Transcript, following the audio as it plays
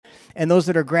and those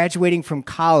that are graduating from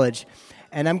college.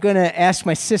 And I'm going to ask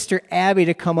my sister Abby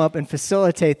to come up and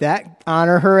facilitate that.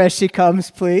 Honor her as she comes,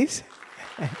 please.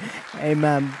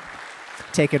 Amen.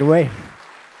 Take it away.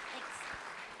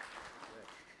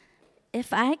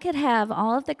 If I could have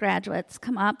all of the graduates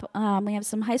come up, we have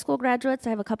some high school graduates, I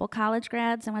have a couple college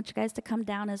grads, I want you guys to come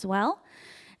down as well.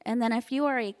 And then if you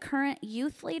are a current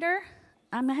youth leader,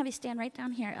 I'm going to have you stand right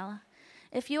down here, Ella.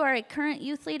 If you are a current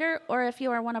youth leader, or if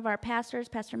you are one of our pastors,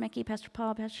 Pastor Mickey, Pastor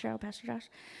Paul, Pastor Cheryl, Pastor Josh,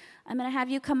 I'm going to have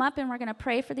you come up and we're going to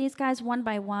pray for these guys one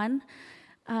by one.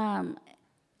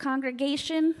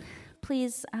 Congregation,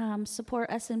 please support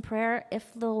us in prayer.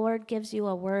 If the Lord gives you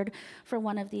a word for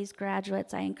one of these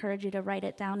graduates, I encourage you to write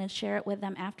it down and share it with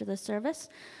them after the service.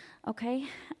 Okay?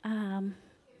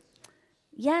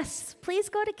 Yes, please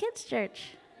go to Kids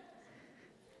Church.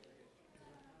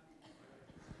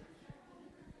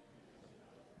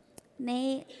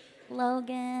 Nate,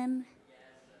 Logan.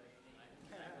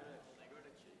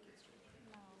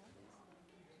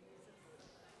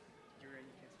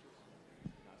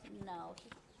 No.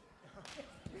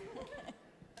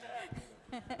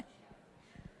 All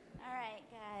right,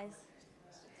 guys.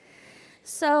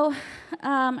 So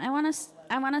I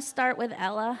want to start with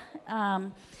Ella.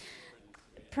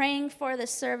 Praying for the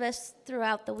service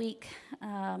throughout the week,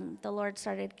 the Lord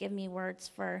started giving me words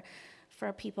for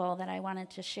people that I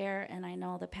wanted to share, and I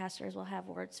know the pastors will have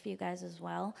words for you guys as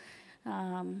well.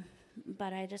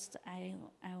 But I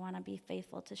want to be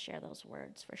faithful to share those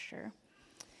words for sure.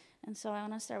 And so I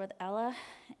want to start with Ella.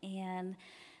 And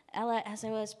Ella, as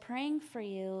I was praying for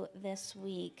you this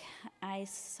week, I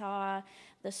saw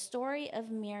the story of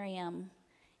Miriam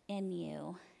in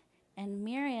you. And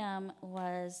Miriam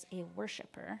was a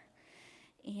worshiper.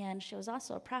 And she was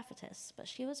also a prophetess, but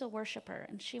she was a worshiper,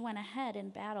 and she went ahead in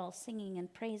battle singing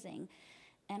and praising.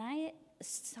 And I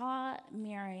saw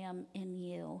Miriam in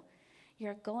you.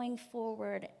 You're going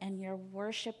forward and you're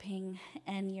worshiping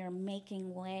and you're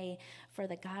making way for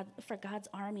God's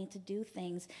army to do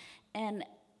things. And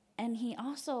he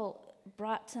also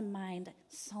brought to mind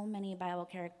so many Bible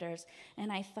characters.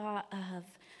 And I thought of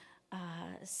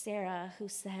Sarah, who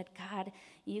said, God,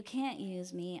 you can't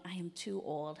use me. I am too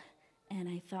old. And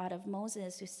I thought of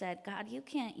Moses, who said, God, you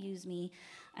can't use me.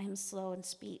 I'm slow in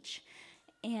speech.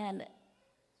 And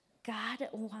God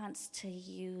wants to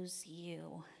use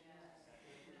you.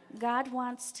 God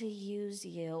wants to use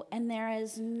you. And there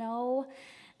is no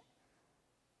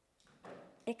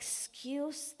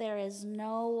excuse. There is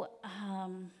no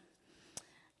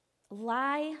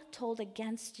lie told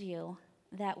against you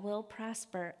that will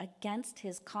prosper against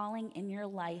his calling in your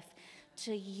life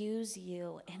to use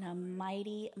you in a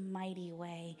mighty, mighty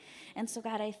way. And so,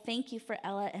 God, I thank you for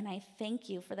Ella, and I thank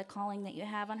you for the calling that you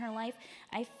have on her life.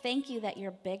 I thank you that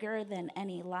you're bigger than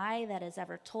any lie that is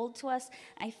ever told to us.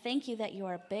 I thank you that you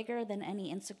are bigger than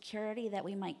any insecurity that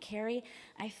we might carry.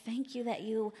 I thank you that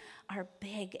you are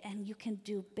big, and you can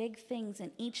do big things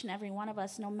in each and every one of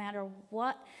us, no matter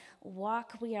what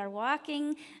walk we are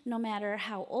walking, no matter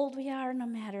how old we are, no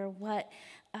matter what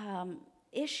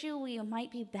issue we might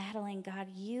be battling. God,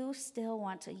 you still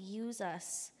want to use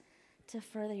us to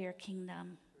further your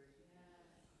kingdom.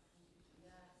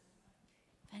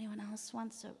 If anyone else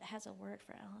has a word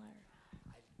for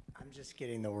Ella? I'm just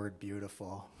getting the word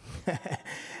beautiful.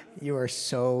 You are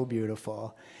so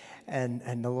beautiful. And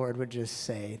the Lord would just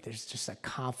say, there's just a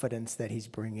confidence that he's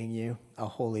bringing you, a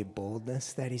holy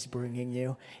boldness that he's bringing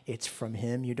you. It's from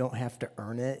him. You don't have to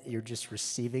earn it. You're just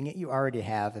receiving it. You already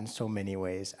have in so many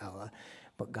ways, Ella.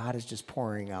 But God is just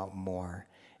pouring out more.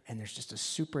 And there's just a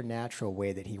supernatural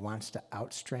way that he wants to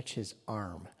outstretch his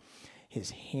arm, his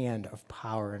hand of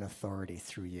power and authority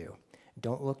through you.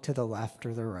 Don't look to the left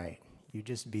or the right. You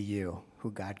just be you, who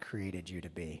God created you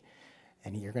to be.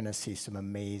 And you're going to see some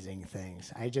amazing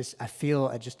things. I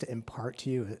feel just to impart to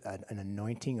you an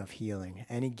anointing of healing.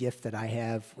 Any gift that I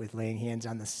have with laying hands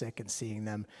on the sick and seeing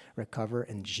them recover,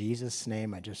 in Jesus'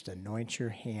 name, I just anoint your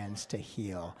hands to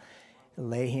heal.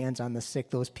 Lay hands on the sick,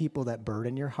 those people that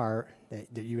burden your heart,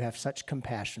 that you have such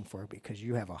compassion for, because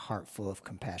you have a heart full of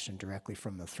compassion directly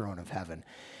from the throne of heaven.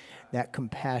 That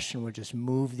compassion would just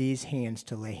move these hands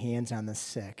to lay hands on the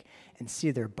sick and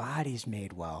see their bodies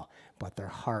made well, but their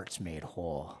hearts made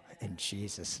whole. In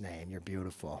Jesus' name, you're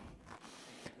beautiful.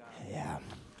 Yeah.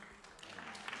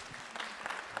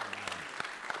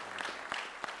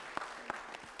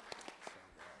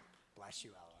 Bless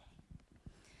you,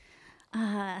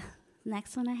 Ella.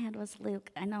 Next one I had was Luke.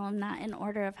 I know I'm not in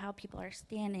order of how people are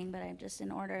standing, but I'm just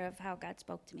in order of how God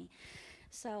spoke to me.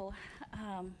 So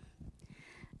I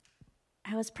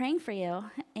was praying for you,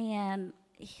 and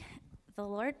the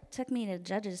Lord took me to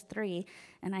Judges 3,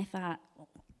 and I thought,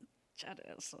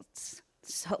 Judges. It's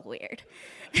so weird.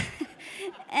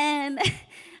 And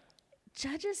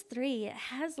Judges 3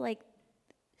 has like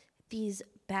these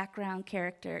background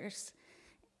characters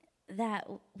that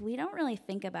we don't really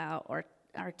think about or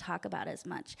talk about as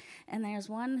much. And there's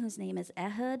one whose name is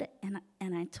Ehud, and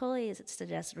I totally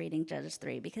suggest reading Judges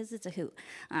 3 because it's a hoot,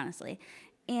 honestly.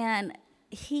 And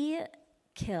he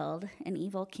killed an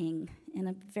evil king in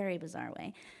a very bizarre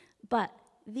way. But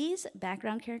these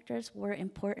background characters were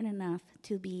important enough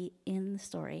to be in the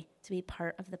story, to be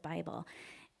part of the Bible.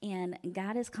 And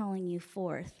God is calling you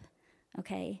forth,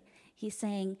 okay? He's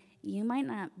saying you might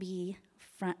not be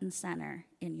front and center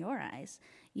in your eyes.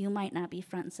 You might not be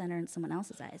front and center in someone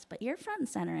else's eyes, but you're front and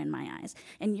center in my eyes,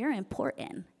 and you're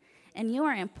important. And you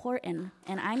are important,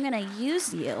 and I'm going to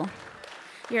use you.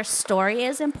 Your story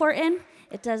is important.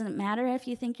 It doesn't matter if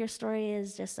you think your story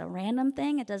is just a random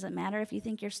thing. It doesn't matter if you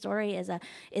think your story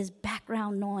is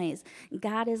background noise.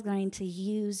 God is going to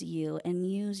use you and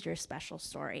use your special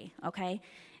story, okay?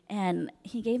 And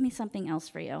he gave me something else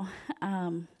for you.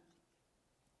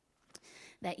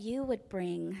 That you would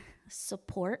bring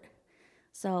support.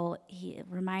 So he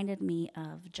reminded me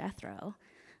of Jethro,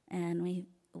 and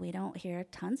we don't hear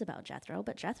tons about Jethro,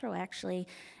 but Jethro actually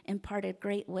imparted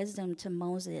great wisdom to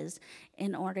Moses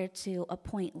in order to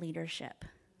appoint leadership,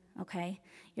 okay?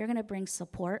 You're going to bring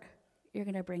support. You're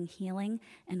going to bring healing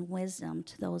and wisdom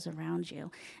to those around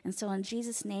you. And so in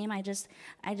Jesus' name, I just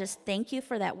thank you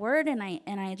for that word, and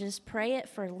I just pray it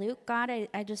for Luke. God,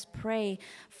 I just pray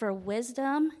for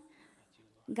wisdom.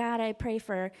 God, I pray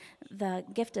for the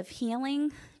gift of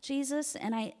healing, Jesus,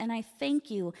 and I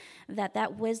thank you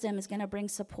that wisdom is going to bring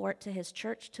support to his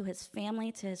church, to his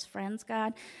family, to his friends,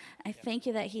 God. I thank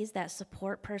you that he's that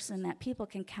support person that people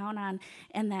can count on,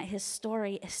 and that his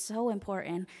story is so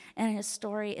important, and his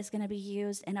story is going to be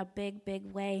used in a big,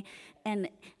 big way, and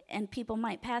people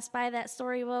might pass by that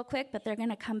story real quick, but they're going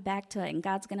to come back to it, and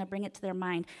God's going to bring it to their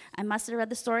mind. I must have read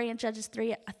the story in Judges 3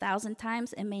 1,000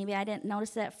 times, and maybe I didn't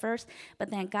notice it at first,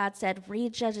 but then God said,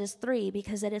 read Judges 3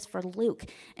 because it is for Luke.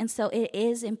 And so it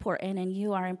is important, and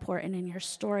you are important, and your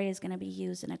story is going to be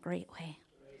used in a great way.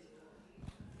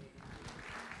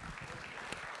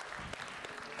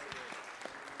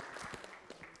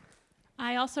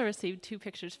 I also received 2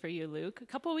 pictures for you, Luke, a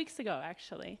couple weeks ago,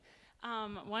 actually.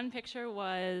 One picture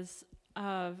was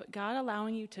of God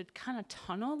allowing you to kind of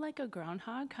tunnel like a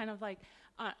groundhog, kind of like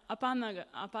up on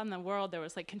the world there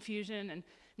was like confusion and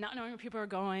not knowing where people are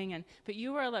going, but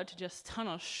you were allowed to just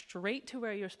tunnel straight to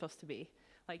where you're supposed to be.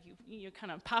 Like you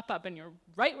kind of pop up and you're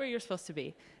right where you're supposed to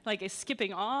be, like it's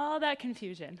skipping all that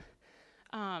confusion.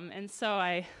 And so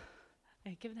I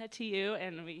give that to you,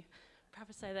 and we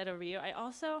prophesy that over you. I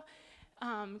also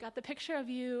got the picture of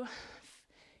you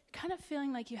kind of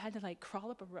feeling like you had to like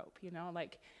crawl up a rope,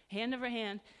 like hand over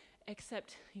hand,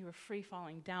 except you were free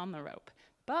falling down the rope.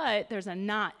 But there's a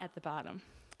knot at the bottom.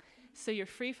 So you're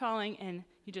free falling and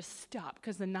you just stop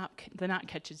because the knot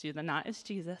catches you. The knot is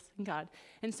Jesus and God.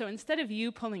 And so instead of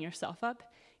you pulling yourself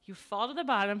up, you fall to the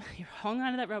bottom, you're holding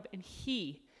onto that rope, and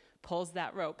he pulls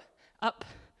that rope up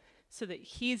so that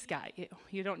he's got you.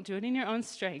 You don't do it in your own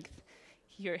strength.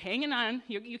 You're hanging on.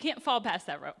 You can't fall past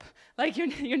that rope. Like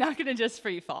you're not going to just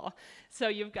free fall. So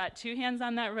you've got 2 hands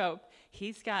on that rope.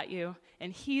 He's got you,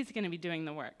 and he's going to be doing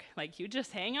the work. Like you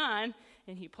just hang on,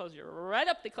 and he pulls you right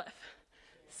up the cliff.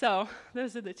 So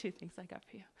those are the 2 things I got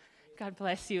for you. God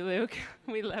bless you, Luke.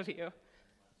 We love you.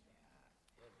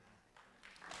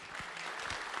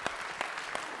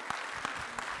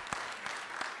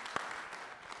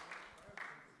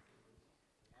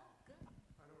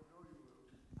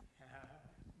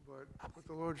 But what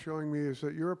the Lord's showing me is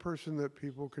that you're a person that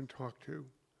people can talk to,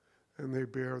 and they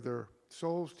bear their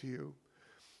souls to you.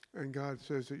 And God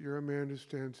says that you're a man who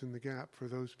stands in the gap for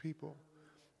those people,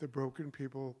 the broken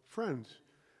people, friends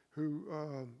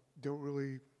who don't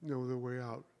really know their way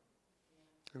out.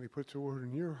 And he puts a word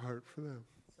in your heart for them.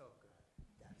 So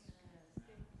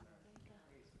good.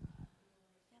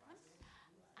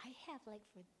 I have like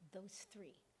for those 3.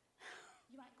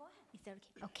 You want to go ahead? Is that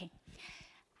okay? Okay.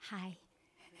 Hi.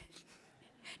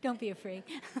 Don't be afraid.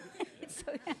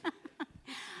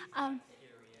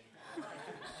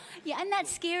 Yeah, I'm not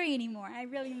scary anymore. I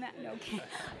really not. Okay.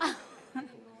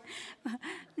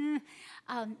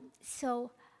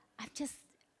 So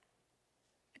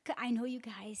I know you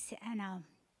guys, and the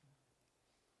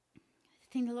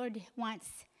thing the Lord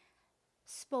wants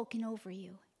spoken over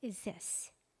you is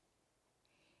this.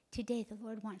 Today, the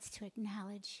Lord wants to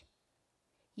acknowledge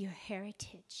your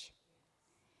heritage.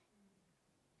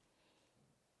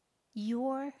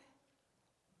 Your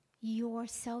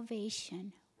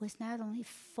salvation was not only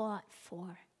fought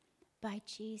for, by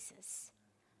Jesus,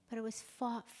 but it was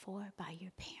fought for by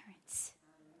your parents.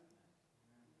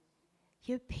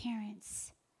 Your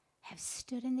parents have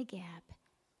stood in the gap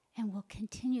and will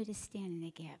continue to stand in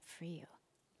the gap for you.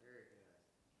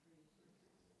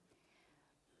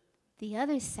 The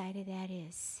other side of that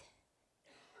is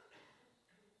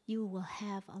you will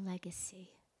have a legacy.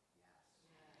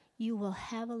 You will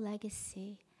have a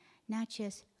legacy, not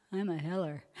just, I'm a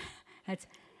Heller. That's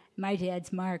my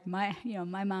dad's Mark, my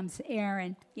mom's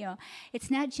Aaron. It's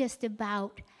not just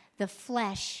about the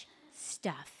flesh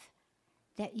stuff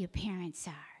that your parents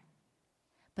are,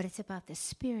 but it's about the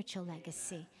spiritual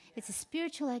legacy. It's a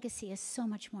spiritual legacy is so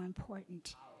much more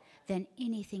important than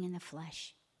anything in the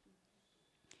flesh.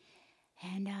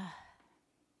 And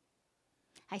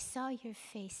I saw your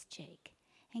face, Jake,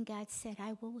 and God said,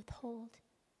 I will withhold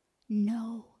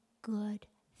no good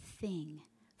thing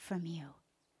from you.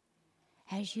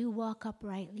 As you walk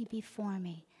uprightly before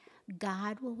me,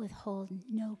 God will withhold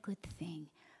no good thing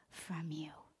from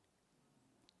you.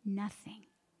 Nothing.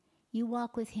 You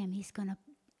walk with him,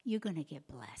 you're going to get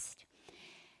blessed.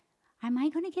 Am I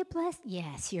going to get blessed?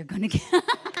 Yes, you're going to get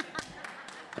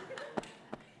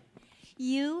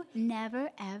You never,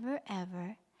 ever,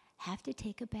 ever have to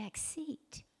take a back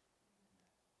seat.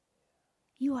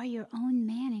 You are your own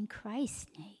man in Christ,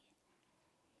 Nate.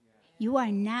 You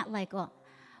are not like, I'm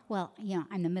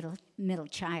the middle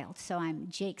child, so I'm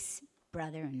Jake's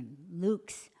brother and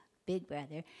Luke's big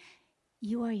brother.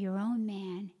 You are your own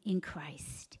man in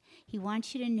Christ. He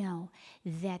wants you to know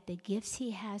that the gifts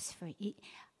he has for you,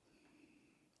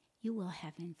 you will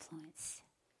have influence.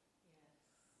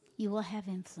 You will have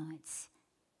influence.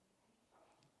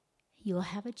 You will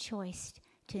have a choice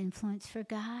to influence for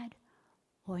God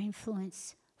or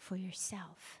influence for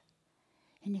yourself.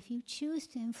 And if you choose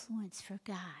to influence for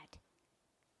God,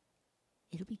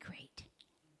 it'll be great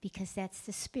because that's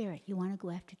the Spirit. You want to go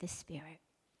after the Spirit.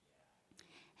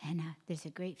 And there's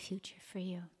a great future for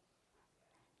you.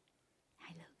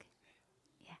 Hi, Luke.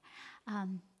 Yeah.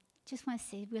 Just want to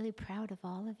say, really proud of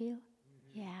all of you.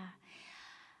 Yeah.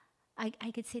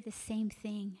 I could say the same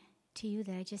thing to you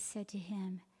that I just said to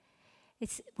him.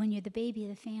 It's when you're the baby of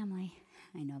the family.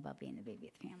 I know about being the baby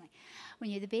of the family. When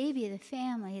you're the baby of the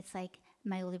family, it's like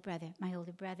my older brother, my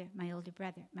older brother, my older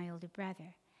brother, my older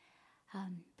brother.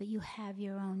 But you have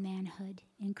your own manhood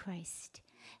in Christ.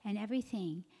 And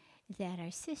everything that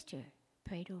our sister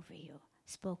prayed over you,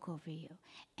 spoke over you.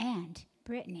 And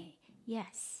Brittany,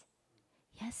 yes.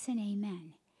 Yes and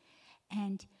amen.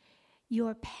 And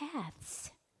your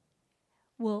paths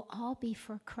will all be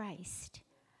for Christ,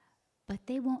 but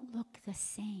they won't look the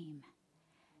same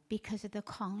because of the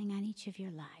calling on each of your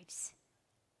lives.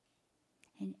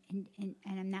 And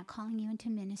I'm not calling you into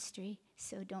ministry,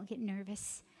 so don't get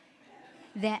nervous.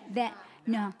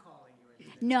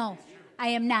 No, I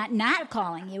am not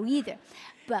calling you either.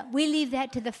 But we leave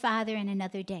that to the Father in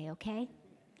another day, okay?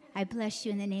 I bless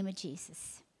you in the name of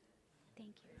Jesus.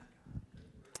 Thank you.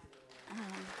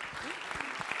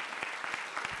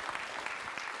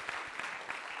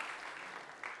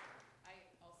 I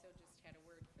also just had a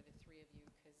word for the three of you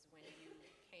because when you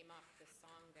came up, the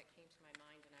song that came to my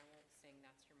mind, and I won't sing,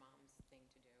 that's your mom's thing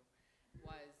to do,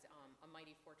 was A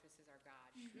Mighty Fortress is Our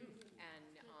God. Mm-hmm. And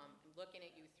looking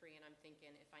at you three, and I'm thinking,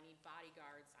 if I need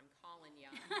bodyguards, I'm calling you.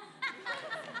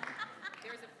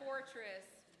 There's a fortress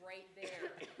right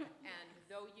there. And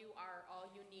though you are all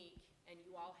unique and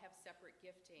you all have separate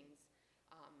giftings,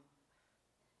 I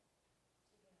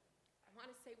want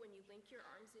to say when you link your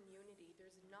arms in unity,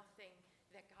 there's nothing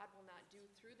that God will not do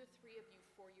through the three of you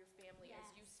for your family. Yes. As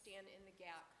you stand in the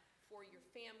gap for your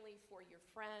family, for your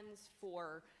friends,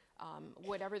 for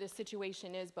whatever the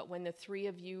situation is. But when the three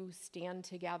of you stand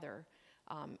together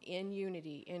in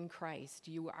unity in Christ,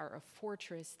 you are a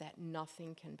fortress that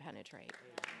nothing can penetrate.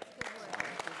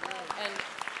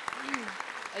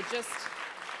 And just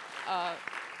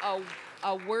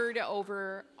a word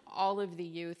over all of the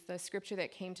youth. The scripture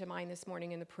that came to mind this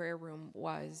morning in the prayer room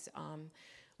was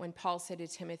when Paul said to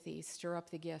Timothy, stir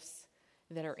up the gifts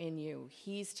that are in you.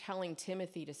 He's telling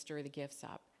Timothy to stir the gifts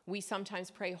up. We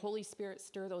sometimes pray, Holy Spirit,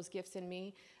 stir those gifts in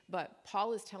me. But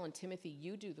Paul is telling Timothy,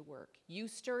 you do the work. You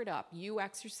stir it up. You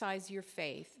exercise your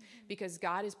faith because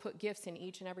God has put gifts in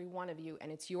each and every one of you,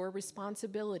 and it's your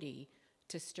responsibility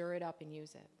to stir it up and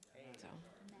use it. So.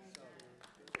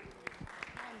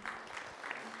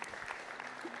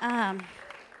 I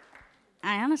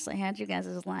honestly had you guys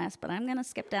as last, but I'm going to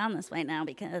skip down this way now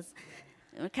because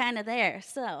we're kind of there.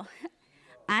 So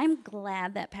I'm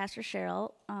glad that Pastor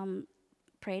Cheryl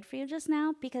prayed for you just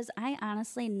now because I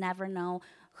honestly never know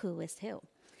who is who.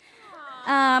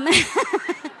 I'm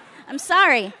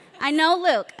sorry. I know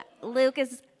Luke. Luke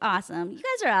is awesome. You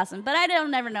guys are awesome, but I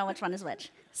don't never know which one is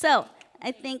which. So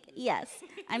I think, yes.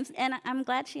 I'm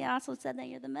glad she also said that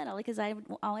you're the middle, because I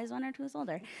always wondered who was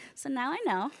older. So now I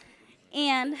know.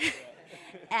 And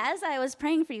as I was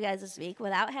praying for you guys this week,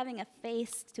 without having a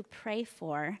face to pray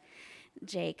for,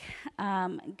 Jake,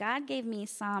 God gave me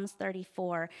Psalms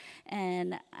 34,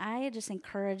 and I just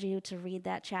encourage you to read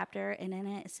that chapter, and in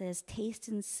it says, taste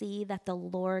and see that the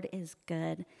Lord is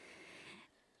good.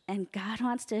 And God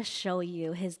wants to show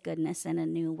you his goodness in a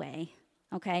new way,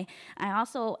 okay?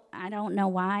 I don't know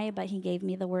why, but he gave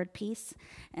me the word peace,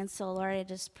 and so, Lord, I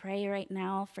just pray right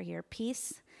now for your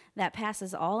peace that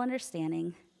passes all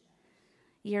understanding,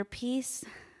 your peace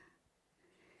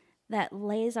that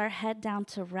lays our head down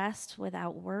to rest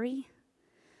without worry.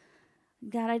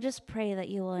 God, I just pray that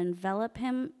you will envelop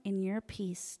him in your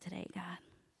peace today, God.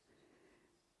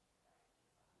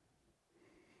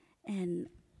 And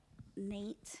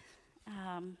Nate,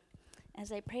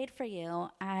 as I prayed for you,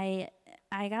 I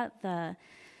got the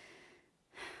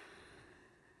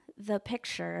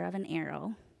picture of an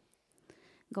arrow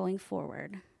going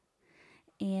forward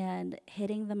and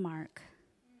hitting the mark.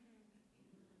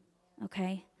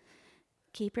 Okay?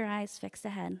 Keep your eyes fixed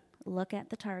ahead. Look at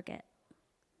the target.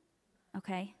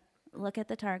 Okay? Look at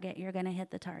the target. You're going to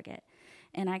hit the target.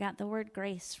 And I got the word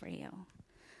grace for you.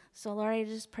 So, Lord, I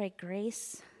just pray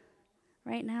grace.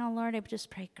 Right now, Lord, I just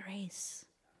pray grace.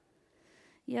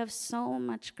 You have so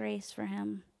much grace for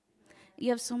him. You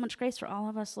have so much grace for all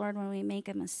of us, Lord, when we make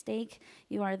a mistake.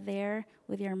 You are there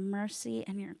with your mercy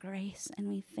and your grace, and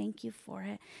we thank you for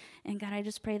it. And, God, I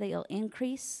just pray that you'll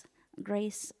increase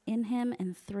grace in him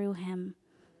and through him,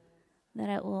 that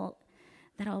it will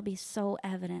be so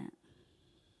evident.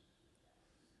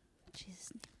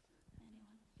 Jesus.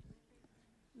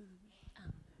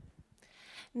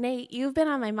 Nate, you've been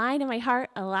on my mind and my heart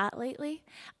a lot lately.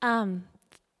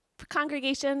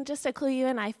 Congregation, just to clue you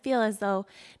in, I feel as though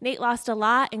Nate lost a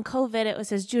lot in COVID. It was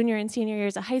his junior and senior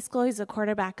years of high school. He's the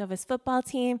quarterback of his football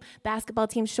team. Basketball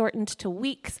team shortened to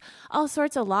weeks. All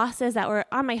sorts of losses that were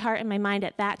on my heart and my mind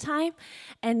at that time.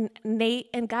 And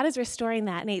God is restoring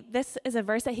that. Nate, this is a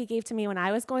verse that he gave to me when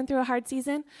I was going through a hard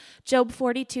season. Job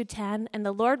 42:10. And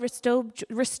the Lord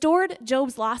restored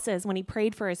Job's losses when he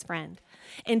prayed for his friend.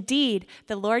 Indeed,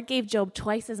 the Lord gave Job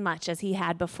twice as much as he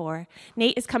had before.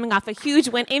 Nate is coming off a huge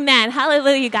win. Amen.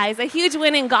 Hallelujah, guys. A huge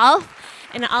win in golf,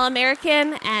 an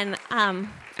All-American. And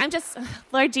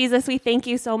Lord Jesus, we thank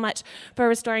you so much for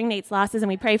restoring Nate's losses, and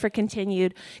we pray for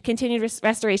continued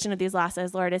restoration of these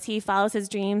losses, Lord. As he follows his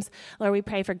dreams, Lord, we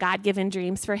pray for God-given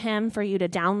dreams for him, for you to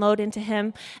download into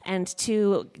him and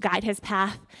to guide his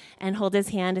path and hold his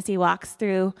hand as he walks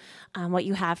through what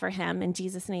you have for him. In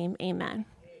Jesus' name, amen.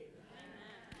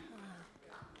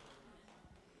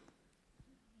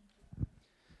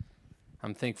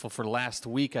 I'm thankful for last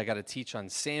week. I got to teach on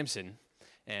Samson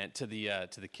and to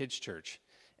the kids' church.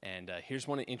 And here's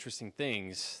one of the interesting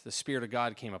things. The Spirit of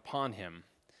God came upon him,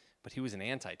 but he was an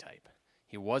anti-type.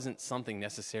 He wasn't something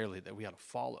necessarily that we ought to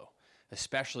follow,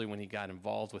 especially when he got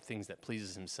involved with things that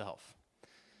pleases himself.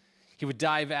 He would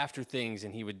dive after things,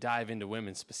 and he would dive into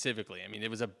women specifically. I mean,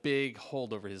 it was a big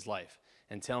hold over his life.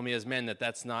 And tell me as men that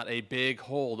that's not a big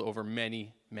hold over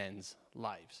many men's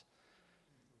lives.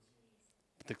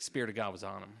 The Spirit of God was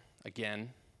on him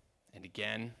again and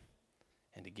again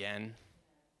and again.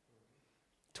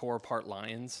 Tore apart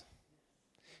lions.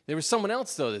 There was someone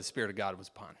else, though, that the Spirit of God was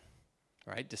upon,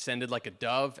 right? Descended like a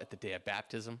dove at the day of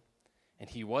baptism, and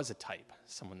he was a type,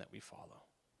 someone that we follow.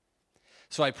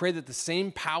 So I pray that the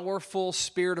same powerful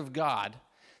Spirit of God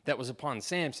that was upon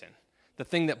Samson, the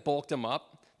thing that bulked him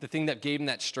up, the thing that gave him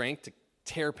that strength to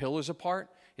tear pillars apart,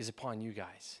 is upon you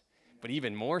guys. But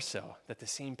even more so, that the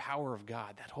same power of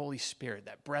God, that Holy Spirit,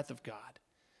 that breath of God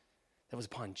that was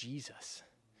upon Jesus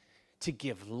to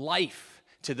give life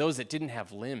to those that didn't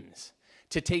have limbs,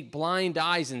 to take blind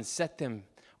eyes and set them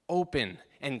open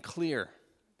and clear.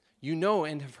 You know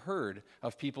and have heard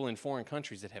of people in foreign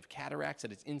countries that have cataracts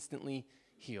that is instantly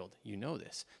healed. You know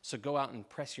this. So go out and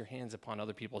press your hands upon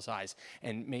other people's eyes,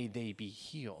 and may they be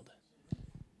healed.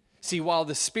 See, while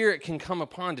the Spirit can come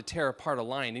upon to tear apart a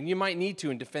lion, and you might need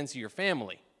to in defense of your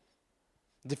family,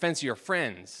 in defense of your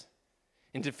friends,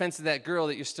 in defense of that girl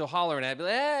that you're still hollering at, be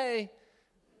like, hey.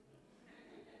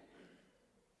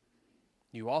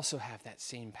 You also have that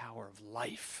same power of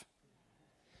life.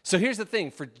 So here's the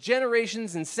thing. For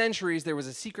generations and centuries, there was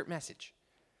a secret message.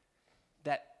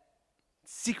 That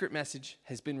secret message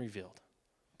has been revealed.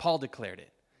 Paul declared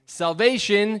it.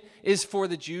 Salvation is for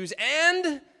the Jews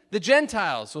and the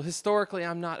Gentiles. So historically,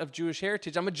 I'm not of Jewish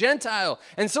heritage. I'm a Gentile.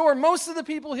 And so are most of the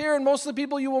people here and most of the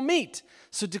people you will meet.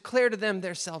 So declare to them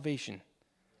their salvation.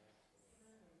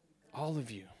 All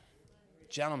of you,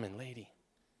 gentlemen, lady,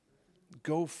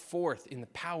 go forth in the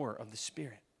power of the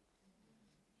Spirit.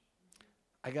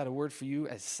 I got a word for you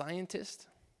as scientists.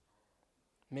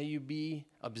 May you be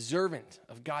observant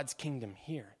of God's kingdom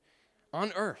here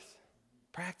on earth,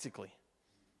 practically.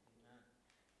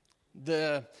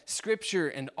 The scripture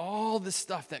and all the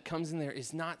stuff that comes in there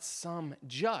is not some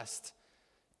just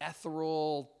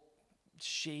ethereal,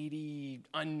 shady,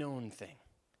 unknown thing.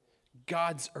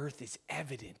 God's earth is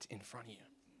evident in front of you.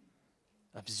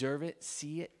 Observe it,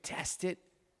 see it, test it.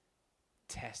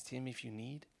 Test him if you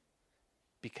need,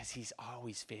 because he's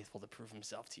always faithful to prove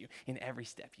himself to you in every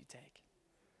step you take.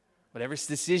 Whatever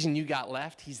decision you got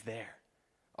left, he's there.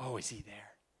 Oh, is he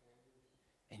there?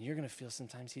 And you're going to feel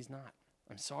sometimes he's not.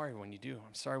 I'm sorry when you do.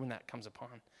 I'm sorry when that comes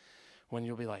upon. When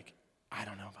you'll be like, I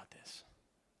don't know about this.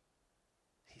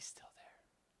 He's still there.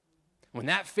 When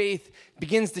that faith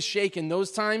begins to shake in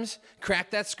those times,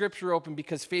 crack that scripture open,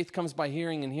 because faith comes by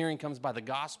hearing and hearing comes by the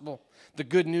gospel. The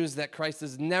good news that Christ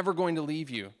is never going to leave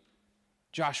you.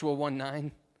 Joshua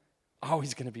 1:9,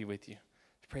 always going to be with you.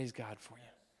 Praise God for you.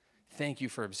 Thank you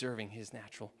for observing his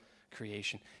natural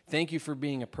creation. Thank you for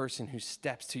being a person who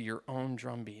steps to your own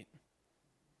drumbeat.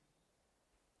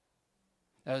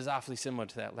 That was awfully similar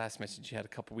to that last message you had a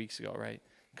couple weeks ago, right?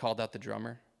 Called out the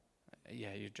drummer.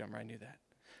 Yeah, you're a drummer, I knew that.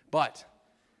 But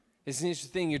it's an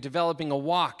interesting thing. You're developing a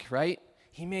walk, right?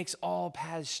 He makes all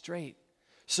paths straight.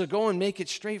 So go and make it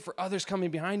straight for others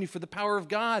coming behind you, for the power of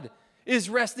God is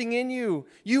resting in you.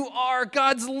 You are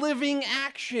God's living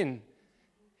action.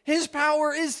 His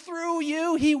power is through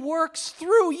you. He works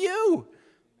through you.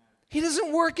 He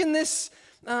doesn't work in this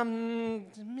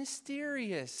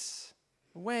mysterious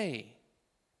way.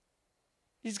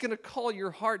 He's going to call your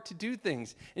heart to do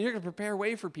things, and you're going to prepare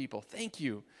way for people. Thank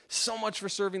you so much for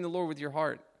serving the Lord with your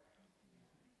heart.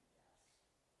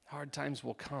 Hard times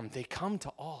will come. They come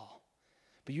to all.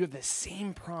 But you have the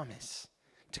same promise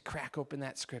to crack open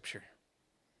that scripture.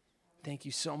 Thank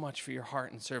you so much for your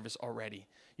heart and service already.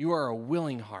 You are a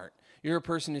willing heart. You're a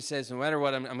person who says, no matter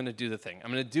what, I'm going to do the thing.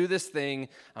 I'm going to do this thing.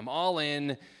 I'm all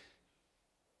in.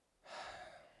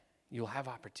 You'll have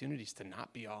opportunities to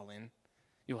not be all in.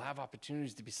 You'll have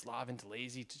opportunities to be sloven, to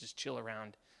lazy, to just chill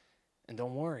around. And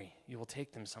don't worry, you will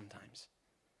take them sometimes.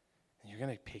 And you're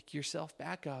going to pick yourself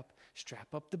back up,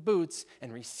 strap up the boots,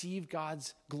 and receive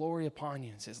God's glory upon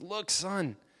you. And says, look,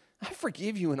 son, I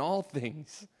forgive you in all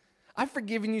things. I've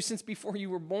forgiven you since before you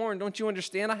were born. Don't you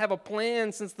understand? I have a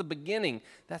plan since the beginning.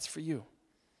 That's for you.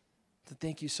 So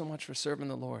thank you so much for serving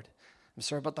the Lord. I'm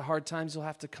sorry about the hard times you'll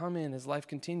have to come in as life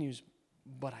continues,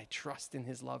 but I trust in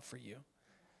his love for you.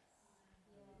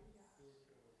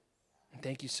 And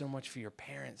thank you so much for your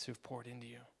parents who've poured into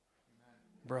you.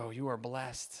 Bro, you are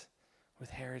blessed with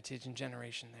heritage and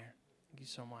generation there. Thank you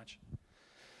so much.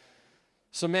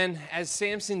 So men, as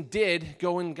Samson did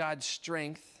go in God's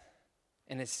strength,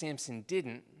 and as Samson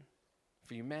didn't,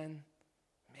 for you men,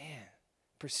 man,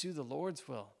 pursue the Lord's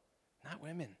will, not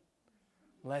women.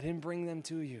 Let him bring them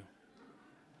to you.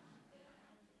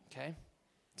 Okay?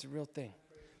 It's a real thing.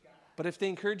 But if they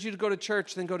encourage you to go to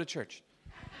church, then go to church.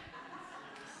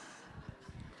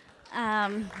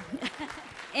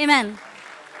 Amen.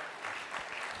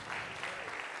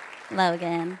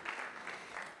 Logan.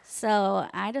 So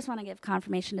I just want to give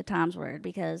confirmation to Tom's word,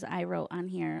 because I wrote on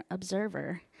here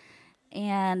observer.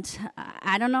 And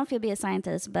I don't know if you'll be a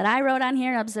scientist, but I wrote on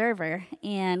here observer,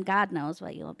 and God knows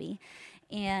what you'll be.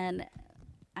 And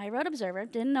I wrote observer,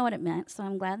 didn't know what it meant, so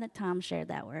I'm glad that Tom shared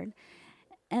that word.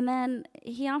 And then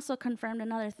he also confirmed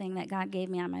another thing that God gave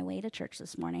me on my way to church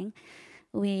this morning.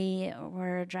 We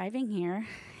were driving here,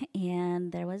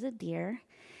 and there was a deer,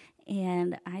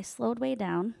 and I slowed way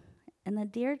down, and the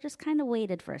deer just kind of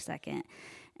waited for a second.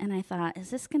 And I thought, is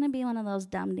this going to be one of those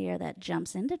dumb deer that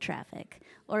jumps into traffic,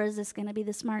 or is this going to be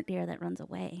the smart deer that runs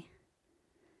away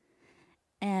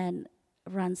and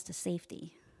runs to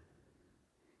safety?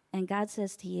 And God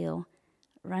says to you,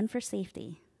 run for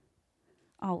safety,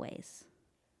 always,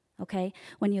 okay?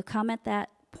 When you come at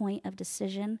that point of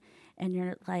decision and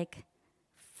you're like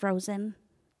frozen,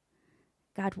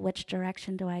 God, which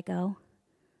direction do I go?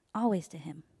 Always to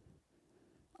him,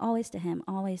 always to him,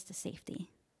 always to safety.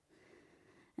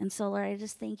 And so, Lord, I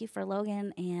just thank you for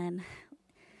Logan, and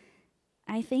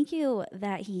I thank you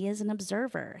that he is an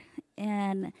observer.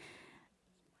 And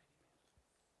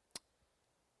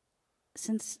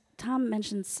since Tom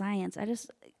mentioned science,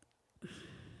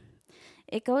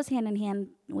 it goes hand in hand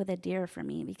with a deer for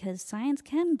me, because science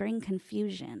can bring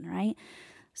confusion, right?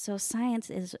 So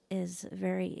science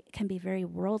can be very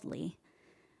worldly.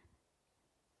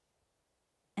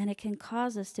 And it can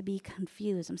cause us to be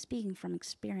confused. I'm speaking from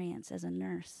experience as a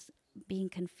nurse. being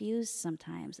confused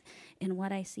sometimes in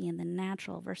what I see in the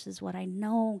natural versus what I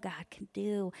know God can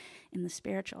do in the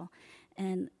spiritual.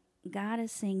 And God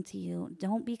is saying to you,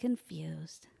 don't be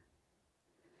confused.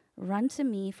 Run to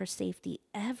me for safety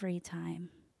every time.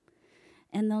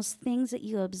 And those things that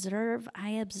you observe,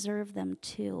 I observe them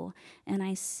too. And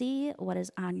I see what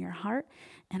is on your heart,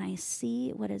 and I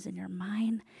see what is in your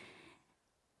mind.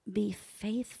 Be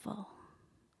faithful.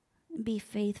 Be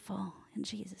faithful in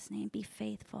Jesus' name. Be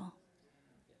faithful.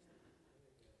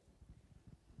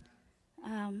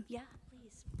 Yeah,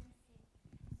 please.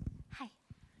 Hi,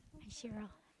 I'm Cheryl.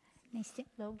 Nice to,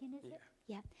 Logan, is it?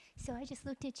 Yeah. So I just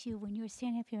looked at you when you were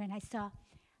standing up here, and I saw,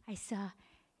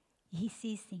 he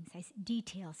sees things,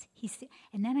 details.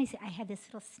 And then I had this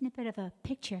little snippet of a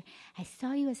picture. I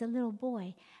saw you as a little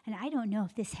boy, and I don't know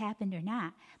if this happened or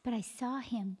not, but I saw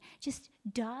him just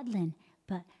dawdling,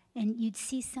 and you'd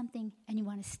see something, and you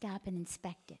want to stop and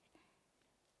inspect it.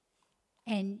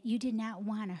 And you did not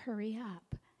want to hurry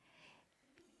up.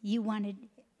 You wanted,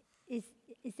 is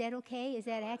that okay? Is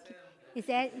that accurate? Is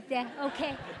that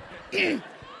okay?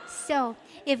 So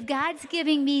if God's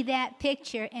giving me that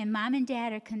picture and Mom and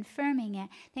Dad are confirming it,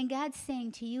 then God's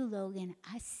saying to you, Logan,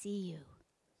 I see you.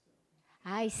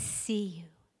 I see you.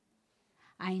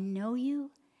 I know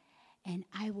you, and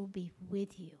I will be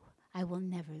with you. I will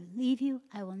never leave you.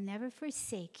 I will never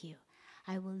forsake you.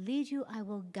 I will lead you. I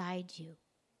will guide you.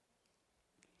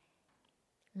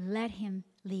 Let him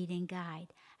lead and guide.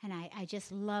 And I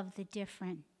just love the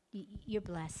different, you're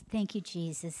blessed. Thank you,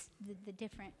 Jesus. The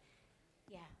different,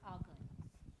 yeah, all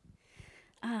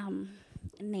good.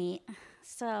 Nate,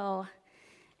 so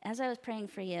as I was praying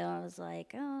for you, I was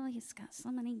like, oh, he's got so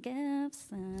many gifts,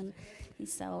 and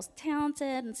he's so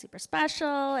talented and super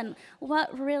special, and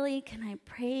what really can I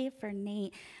pray for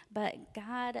Nate? But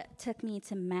God took me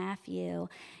to Matthew,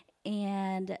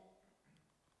 and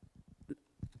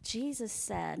Jesus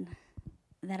said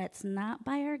that it's not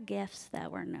by our gifts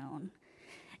that we're known.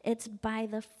 It's by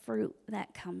the fruit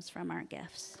that comes from our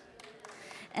gifts.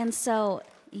 And so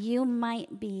you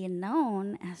might be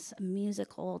known as a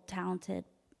musical, talented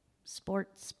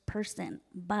sports person,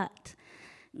 but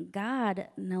God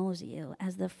knows you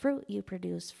as the fruit you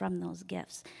produce from those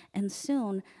gifts. And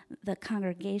soon, the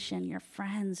congregation, your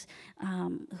friends,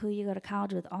 who you go to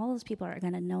college with, all those people are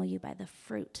going to know you by the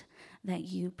fruit that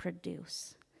you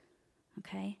produce.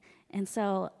 Okay? And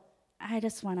so I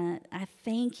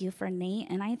thank you for Nate,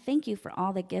 and I thank you for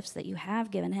all the gifts that you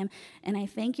have given him, and I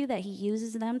thank you that he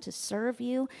uses them to serve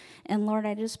you. And Lord,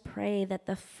 I just pray that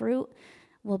the fruit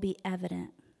will be evident,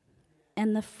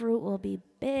 and the fruit will be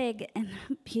big and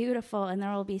beautiful, and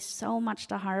there will be so much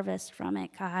to harvest from it,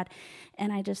 God.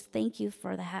 And I just thank you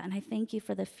for that, and I thank you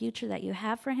for the future that you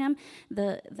have for him,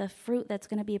 the fruit that's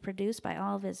going to be produced by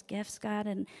all of his gifts, God,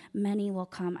 and many will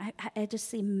come. I just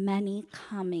see many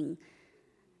coming.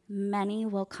 Many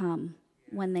will come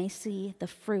when they see the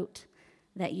fruit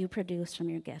that you produce from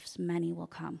your gifts. Many will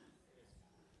come.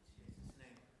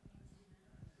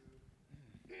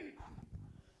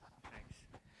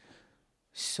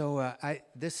 So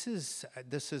this is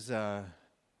a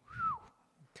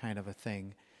kind of a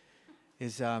thing.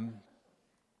 Is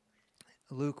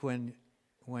Luke, when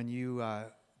you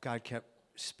God kept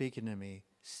speaking to me,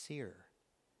 seer,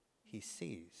 he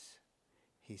sees.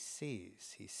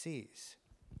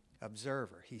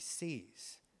 Observer, he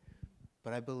sees.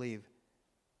 But I believe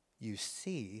you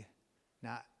see,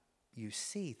 not you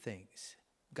see things.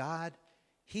 God,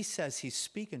 he says he's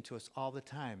speaking to us all the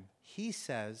time. He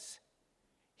says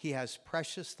he has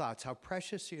precious thoughts. How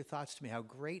precious are your thoughts to me? How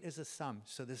great is the sum?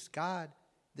 So this God,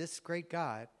 this great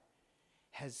God,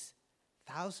 has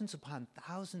thousands upon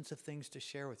thousands of things to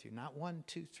share with you. Not 1,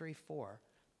 2, 3, 4.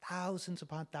 Thousands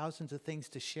upon thousands of things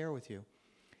to share with you.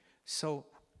 So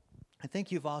I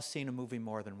think you've all seen a movie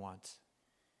more than once,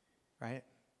 right?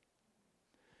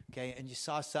 Okay, and you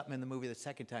saw something in the movie the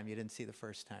second time you didn't see the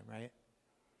first time, right?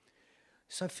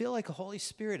 So I feel like the Holy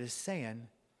Spirit is saying,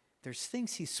 there's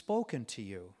things he's spoken to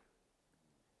you.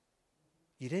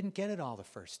 You didn't get it all the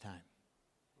first time.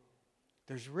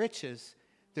 There's riches,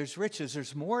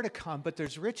 there's more to come, but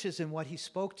there's riches in what he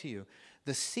spoke to you.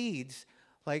 The seeds,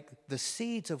 like the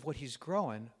seeds of what he's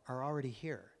growing, are already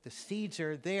here. The seeds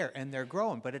are there and they're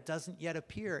growing, but it doesn't yet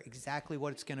appear exactly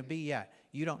what it's going to be yet.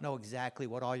 You don't know exactly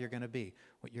what all you're going to be,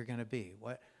 what you're going to be,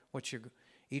 what you're,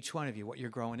 each one of you, what you're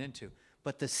growing into.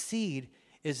 But the seed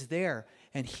is there,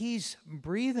 and he's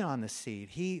breathing on the seed.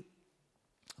 He,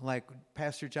 like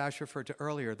Pastor Josh referred to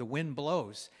earlier, the wind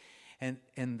blows, and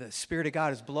the Spirit of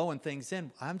God is blowing things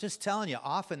in. I'm just telling you,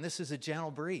 often this is a gentle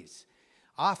breeze.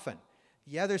 Often.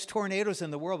 yeah, there's tornadoes in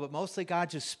the world, but mostly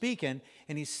God's just speaking,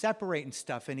 and he's separating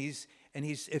stuff, and he's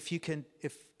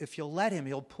if you'll let him,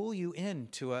 he'll pull you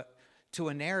into a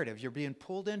narrative. You're being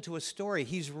pulled into a story.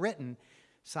 He's written,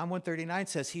 Psalm 139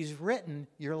 says, he's written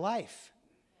your life.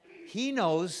 He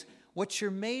knows what you're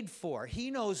made for.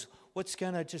 He knows what's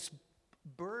going to just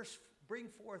bring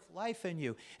forth life in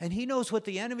you. And he knows what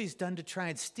the enemy's done to try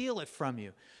and steal it from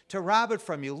you, to rob it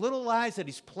from you. Little lies that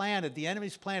he's planted, the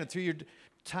enemy's planted through your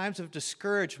times of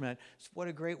discouragement. What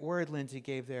a great word Lindsay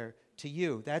gave there to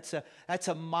you. That's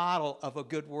a model of a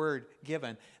good word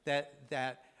given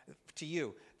that to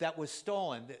you. That was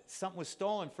stolen. That something was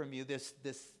stolen from you. These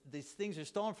things are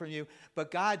stolen from you.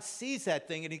 But God sees that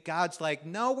thing, and God's like,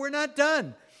 no, we're not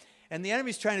done. And the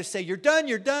enemy's trying to say, you're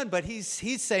done. But he's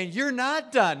saying, you're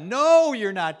not done. No,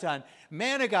 you're not done.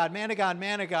 Man of God, man of God,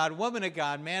 man of God, woman of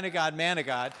God, man of God, man of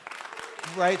God.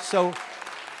 Right? So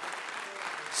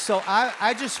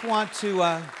I just want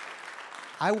to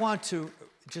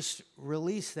just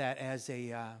release that as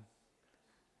the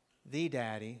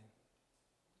daddy,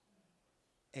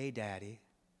 a daddy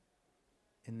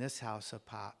in this house of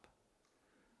Papa,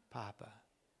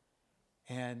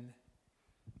 and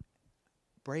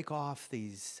break off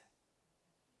these,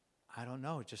 I don't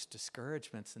know, just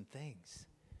discouragements and things.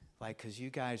 Like, because you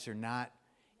guys are not,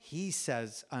 he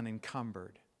says,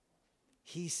 unencumbered.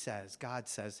 He says, God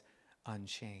says,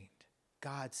 unchained.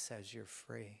 God says you're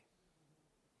free.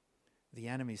 The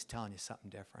enemy's telling you something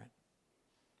different.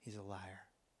 He's a liar.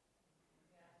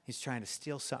 He's trying to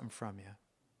steal something from you.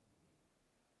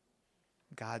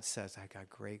 God says, I got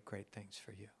great, great things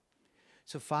for you.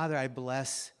 So, Father, I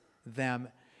bless them,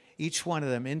 each one of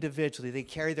them individually. They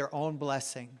carry their own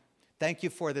blessing. Thank you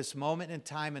for this moment in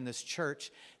time in this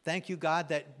church. Thank you, God,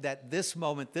 that this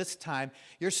moment, this time,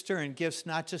 you're stirring gifts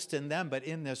not just in them, but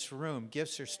in this room.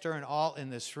 Gifts are stirring all in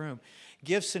this room.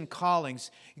 Gifts and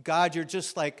callings. God, you're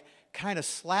just like kind of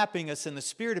slapping us in the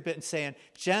spirit a bit and saying,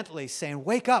 gently saying,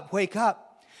 wake up, wake up.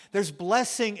 There's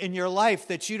blessing in your life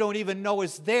that you don't even know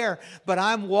is there, but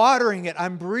I'm watering it.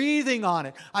 I'm breathing on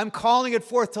it. I'm calling it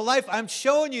forth to life. I'm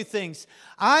showing you things.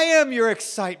 I am your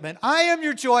excitement. I am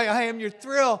your joy. I am your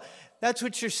thrill. That's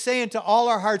what you're saying to all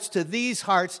our hearts, to these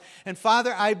hearts. And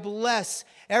Father, I bless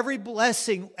every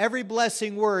blessing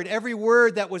word, every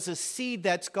word that was a seed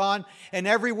that's gone, and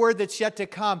every word that's yet to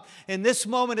come. In this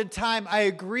moment in time, I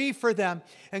agree for them.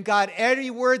 And God,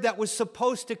 any word that was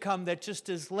supposed to come that just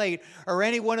is late, or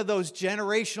any one of those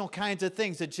generational kinds of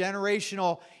things, a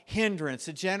generational hindrance,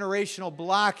 a generational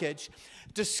blockage,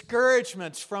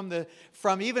 discouragements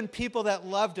from even people that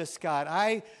loved us, God,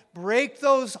 I break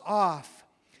those off.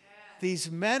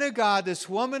 These men of God, this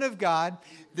woman of God,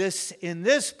 in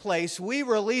this place, we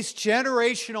release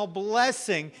generational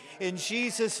blessing in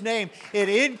Jesus' name. It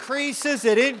increases,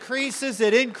 it increases,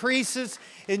 it increases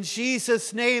in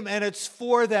Jesus' name, and it's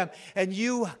for them. And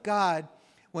you, God,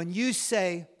 when you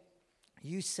say,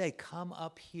 come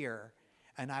up here,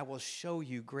 and I will show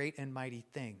you great and mighty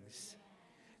things.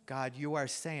 God, you are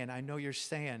saying, I know you're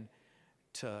saying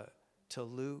to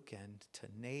Luke and to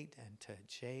Nate and to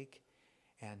Jake,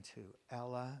 and to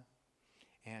Ella,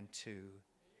 and to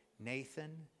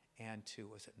Nathan, and to,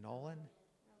 was it Nolan?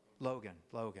 Logan.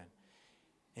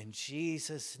 In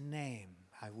Jesus' name,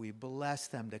 we bless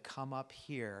them to come up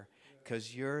here,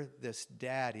 because you're this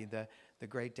daddy, the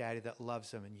great daddy that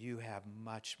loves them, and you have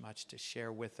much, much to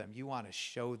share with them. You want to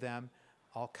show them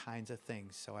all kinds of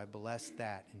things. So I bless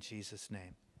that in Jesus'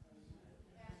 name.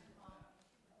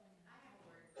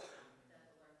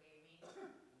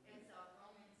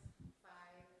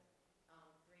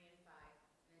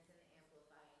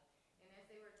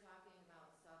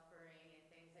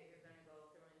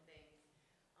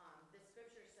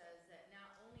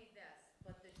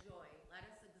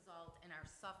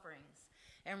 Sufferings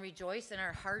and rejoice in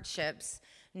our hardships,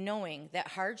 knowing that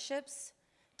hardships,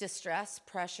 distress,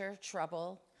 pressure,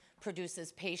 trouble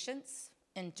produces patience,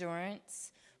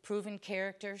 endurance, proven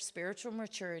character, spiritual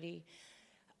maturity,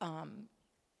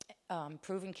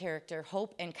 proven character,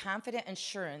 hope, and confident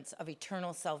assurance of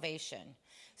eternal salvation.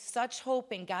 Such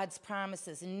hope in God's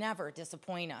promises never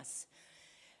disappoint us.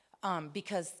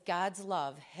 Because God's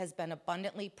love has been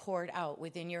abundantly poured out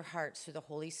within your hearts through the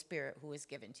Holy Spirit who is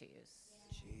given to you.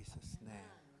 Jesus' name.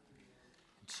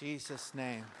 Jesus'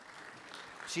 name.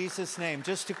 Jesus' name.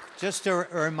 Just a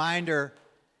reminder,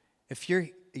 if you're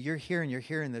here and you're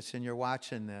hearing this and you're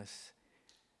watching this,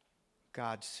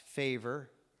 God's favor,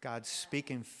 God's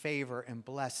speaking favor and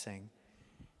blessing.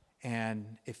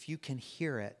 And if you can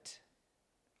hear it,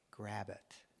 grab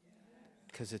it,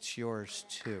 because it's yours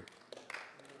too.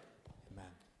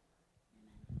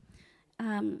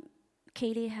 Amen.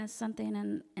 Katie has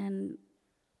something, and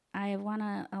I want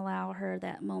to allow her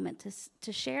that moment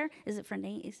to share. Is it for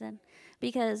Nate, you said?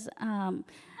 Because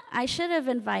I should have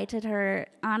invited her,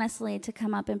 honestly, to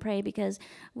come up and pray, because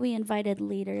we invited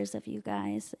leaders of you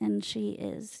guys, and she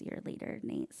is your leader,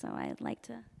 Nate. So I'd like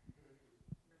to.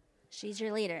 She's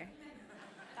your leader.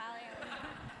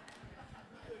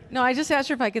 No, I just asked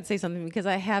her if I could say something, because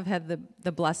I have had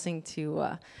the blessing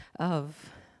of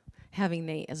having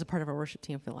Nate as a part of our worship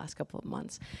team for the last couple of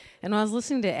months. And when I was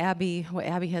listening to Abby, what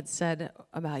Abby had said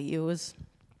about you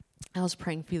I was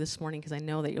praying for you this morning, because I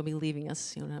know that you'll be leaving us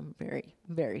soon. I'm very,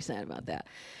 very sad about that.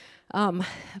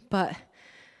 But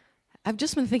I've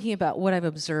just been thinking about what I've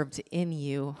observed in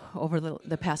you over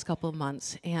the past couple of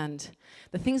months. And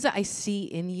the things that I see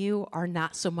in you are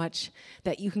not so much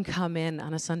that you can come in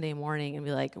on a Sunday morning and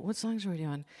be like, what songs are we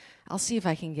doing? I'll see if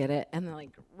I can get it. And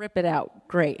then rip it out.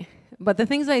 Great. But the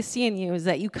things I see in you is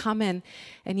that you come in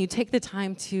and you take the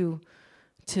time to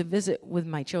visit with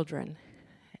my children,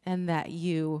 and that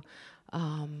you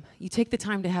take the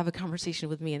time to have a conversation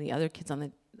with me and the other kids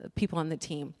people on the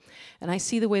team. And I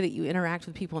see the way that you interact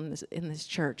with people in this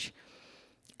church.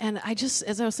 And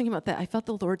as I was thinking about that, I felt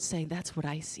the Lord saying, that's what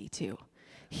I see too.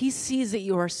 He sees that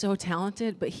you are so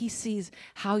talented, but he sees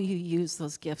how you use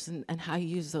those gifts and how you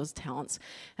use those talents.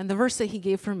 And the verse that he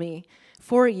gave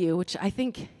for you, which I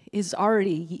think you're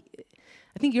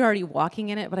already walking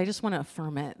in it, but I just want to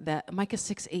affirm it, that Micah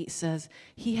 6:8 says,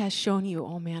 he has shown you,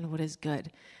 oh man, what is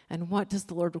good. And what does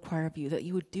the Lord require of you? That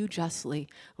you would do justly,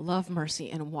 love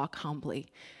mercy, and walk humbly.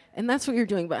 And that's what you're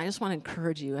doing, but I just want to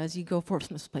encourage you as you go forth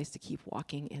from this place to keep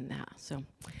walking in that. So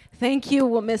thank you.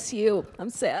 We'll miss you. I'm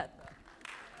sad.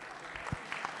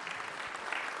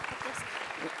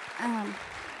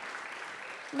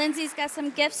 Lindsay's got some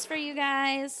gifts for you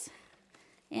guys,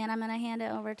 and I'm going to hand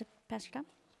it over to Pastor Tom.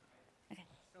 Okay.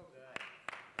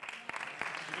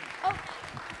 Oh.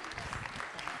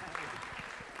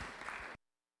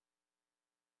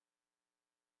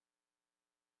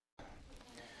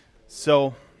 So,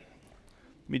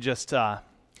 let me just, for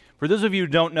those of you who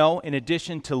don't know, in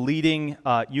addition to leading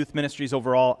youth ministries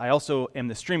overall, I also am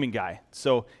the streaming guy.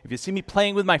 So, if you see me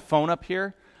playing with my phone up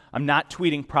here, I'm not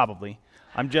tweeting probably.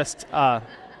 I'm just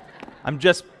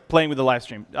playing with the live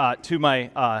stream. To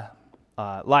my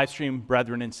live stream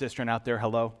brethren and sistren out there,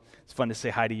 hello. It's fun to say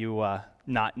hi to you,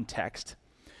 not in text.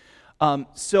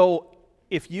 So,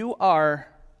 if you are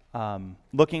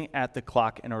looking at the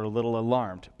clock and are a little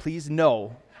alarmed, please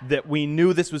know that we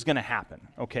knew this was going to happen,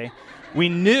 okay? We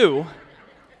knew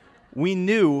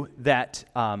that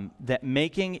that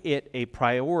making it a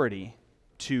priority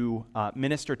to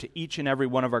minister to each and every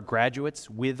one of our graduates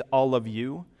with all of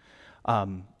you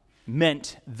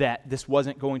meant that this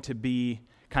wasn't going to be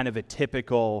kind of a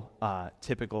typical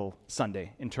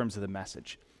Sunday in terms of the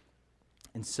message.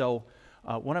 And so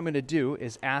what I'm going to do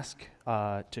is ask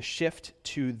to shift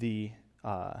to the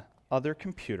other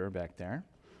computer back there.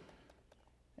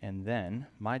 And then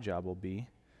my job will be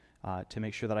to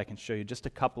make sure that I can show you just a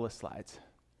couple of slides.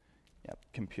 Yep,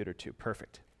 computer 2,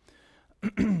 perfect.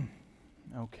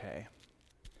 Okay.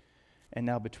 And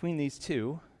now between these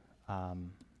two, we're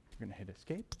going to hit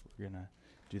escape. We're going to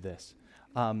do this.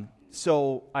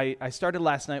 So I started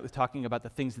last night with talking about the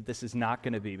things that this is not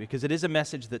going to be, because it is a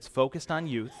message that's focused on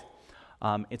youth.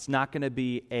 It's not going to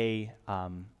be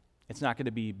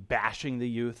bashing the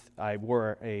youth. I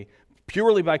wore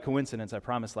purely by coincidence, I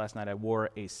promised last night, I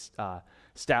wore a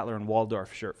Statler and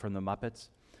Waldorf shirt from the Muppets.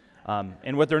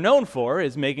 And what they're known for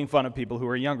is making fun of people who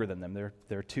are younger than them.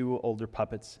 They're two older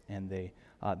puppets, and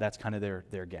that's kind of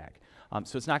their gag.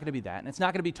 So it's not going to be that. And it's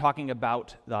not going to be talking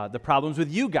about the problems with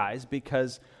you guys,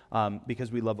 because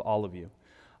we love all of you.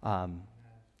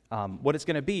 What it's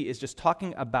going to be is just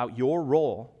talking about your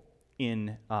role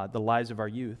in the lives of our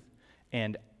youth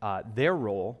and their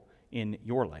role in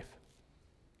your life.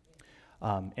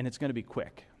 And it's going to be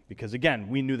quick, because, again,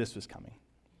 we knew this was coming.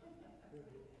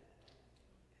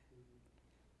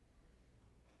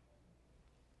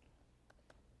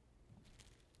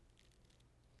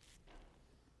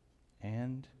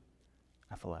 And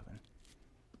F11.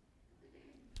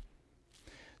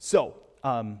 So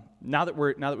now that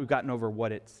we've gotten over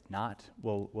what it's not,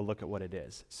 we'll look at what it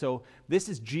is. So this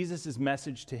is Jesus'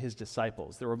 message to his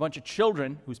disciples. There were a bunch of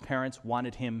children whose parents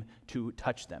wanted him to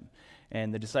touch them,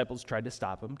 and the disciples tried to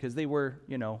stop him because they were,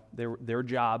 their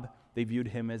job. They viewed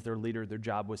him as their leader. Their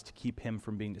job was to keep him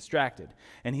from being distracted.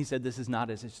 And he said, "This is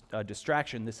not a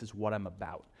distraction. This is what I'm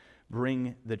about.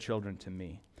 Bring the children to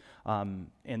me."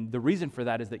 And the reason for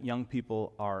that is that young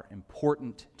people are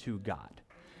important to God.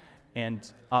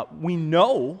 And we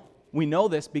know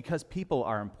this because people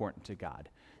are important to God.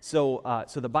 So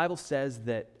the Bible says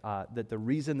that the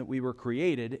reason that we were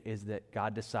created is that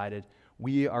God decided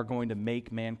we are going to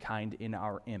make mankind in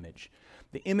our image.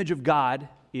 The image of God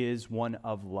is one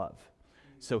of love.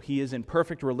 So he is in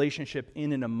perfect relationship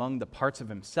in and among the parts of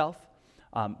himself,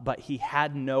 but he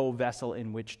had no vessel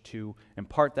in which to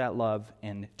impart that love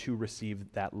and to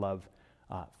receive that love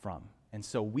from. And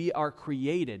so we are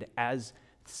created as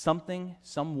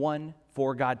someone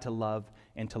for God to love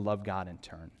and to love God in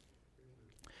turn.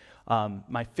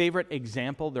 My favorite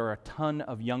example, there are a ton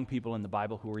of young people in the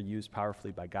Bible who are used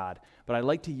powerfully by God, but I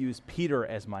like to use Peter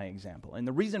as my example. And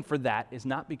the reason for that is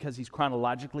not because he's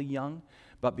chronologically young,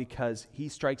 but because he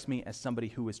strikes me as somebody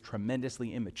who was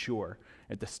tremendously immature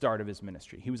at the start of his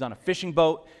ministry. He was on a fishing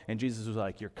boat, and Jesus was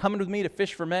like, "You're coming with me to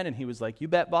fish for men?" And he was like, "You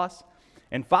bet, boss,"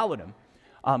 and followed him.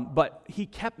 But he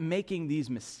kept making these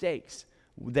mistakes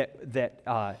that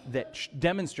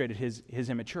demonstrated his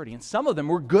immaturity. And some of them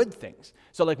were good things.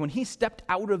 So like when he stepped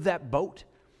out of that boat,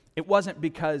 it wasn't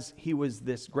because he was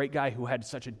this great guy who had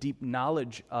such a deep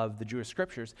knowledge of the Jewish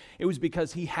scriptures. It was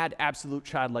because he had absolute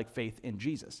childlike faith in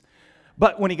Jesus.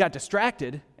 But when he got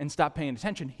distracted and stopped paying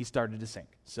attention, he started to sink.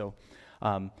 So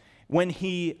when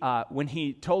he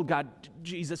told God,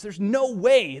 "Jesus, there's no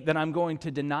way that I'm going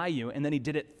to deny you," and then he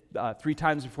did it 3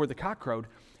 times before the cock crowed,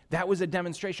 that was a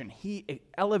demonstration. He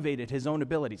elevated his own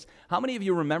abilities. How many of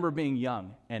you remember being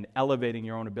young and elevating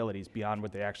your own abilities beyond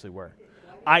what they actually were?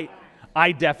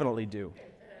 I definitely do.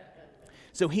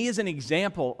 So he is an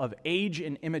example of age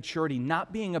and immaturity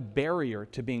not being a barrier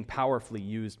to being powerfully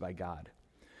used by God.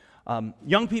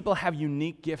 Young people have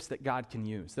unique gifts that God can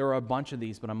use. There are a bunch of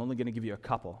these, but I'm only going to give you a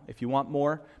couple. If you want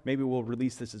more, maybe we'll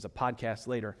release this as a podcast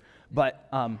later.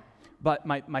 But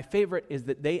my favorite is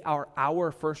that they are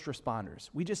our first responders.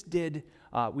 We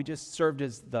just served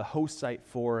as the host site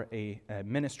for a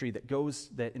ministry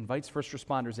that invites first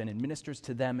responders and administers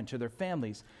to them and to their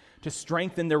families to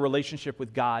strengthen their relationship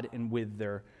with God and with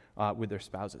their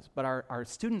spouses. But our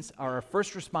students are our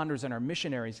first responders and our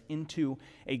missionaries into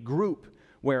a group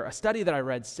where a study that I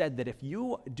read said that if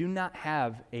you do not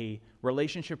have a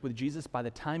relationship with Jesus by the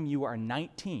time you are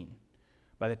 19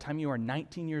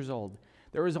 years old,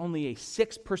 there is only a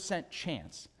 6%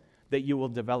 chance that you will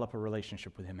develop a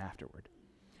relationship with him afterward.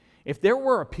 If there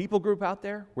were a people group out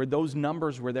there where those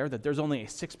numbers were there, that there's only a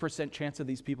 6% chance of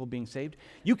these people being saved,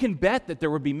 you can bet that there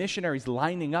would be missionaries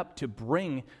lining up to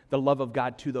bring the love of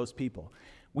God to those people.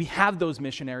 We have those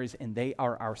missionaries, and they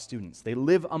are our students. They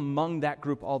live among that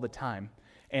group all the time,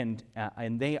 and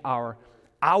they are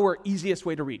our easiest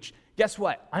way to reach. Guess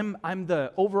what? I'm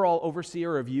the overall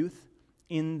overseer of youth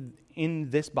in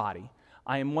this body.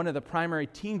 I am one of the primary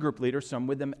teen group leaders, so I'm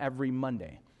with them every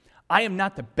Monday. I am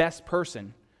not the best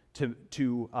person to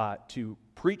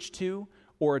preach to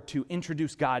or to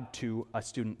introduce God to a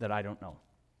student that I don't know.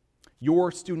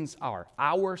 Your students are.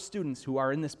 Our students who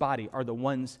are in this body are the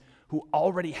ones who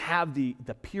already have the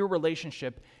peer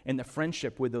relationship and the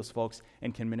friendship with those folks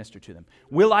and can minister to them.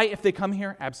 Will I, if they come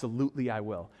here? Absolutely I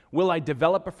will. Will I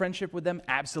develop a friendship with them?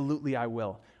 Absolutely I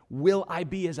will. Will I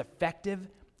be as effective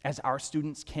as our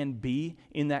students can be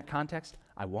in that context?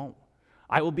 I won't.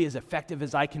 I will be as effective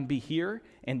as I can be here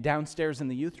and downstairs in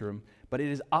the youth room, but it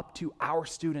is up to our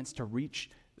students to reach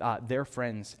their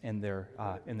friends and their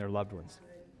loved ones.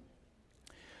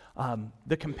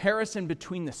 The comparison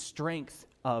between the strength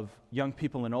of young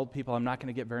people and old people, I'm not going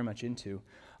to get very much into.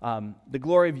 The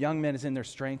glory of young men is in their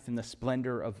strength, and the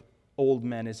splendor of old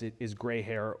men is gray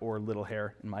hair or little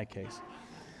hair in my case.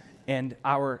 And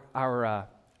I'm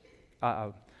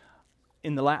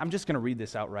just going to read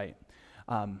this outright.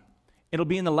 It'll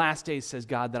be in the last days, says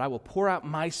God, that I will pour out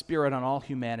my spirit on all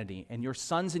humanity, and your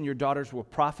sons and your daughters will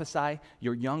prophesy,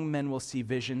 your young men will see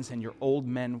visions, and your old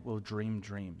men will dream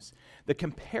dreams. The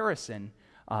comparison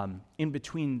in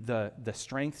between the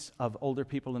strengths of older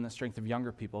people and the strength of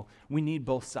younger people, we need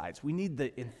both sides. We need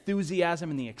the enthusiasm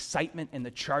and the excitement and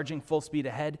the charging full speed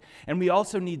ahead, and we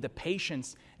also need the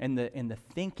patience and the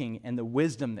thinking and the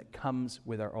wisdom that comes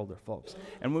with our older folks.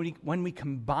 And when we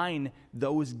combine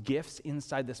those gifts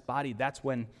inside this body, that's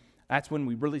when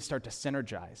we really start to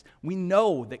synergize. We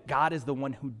know that God is the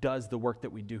one who does the work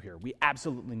that we do here. We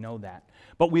absolutely know that.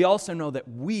 But we also know that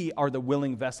we are the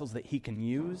willing vessels that he can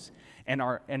use, and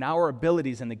our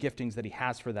abilities and the giftings that he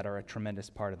has for that are a tremendous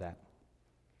part of that.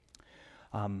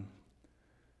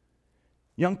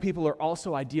 Young people are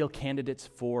also ideal candidates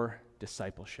for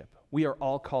discipleship. We are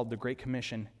all called, the Great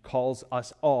Commission calls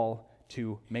us all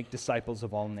to make disciples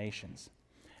of all nations.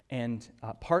 And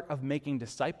part of making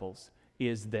disciples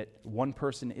is that one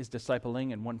person is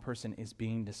discipling and one person is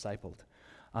being discipled.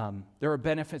 There are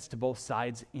benefits to both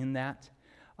sides in that.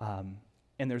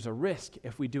 And there's a risk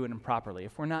if we do it improperly.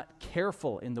 If we're not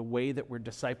careful in the way that we're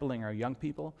discipling our young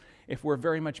people, if we're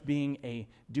very much being a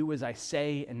do as I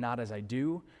say and not as I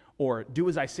do, or do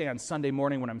as I say on Sunday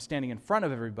morning when I'm standing in front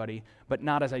of everybody, but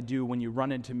not as I do when you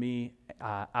run into me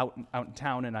out in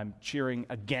town and I'm cheering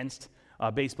against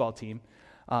a baseball team,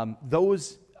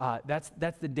 that's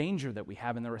the danger that we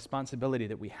have and the responsibility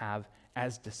that we have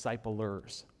as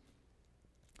disciplers.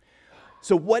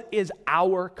 So what is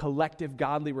our collective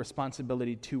godly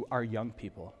responsibility to our young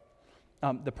people?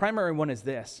 The primary one is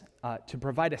this, to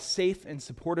provide a safe and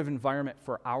supportive environment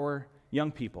for our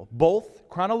young people, both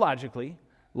chronologically,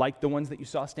 like the ones that you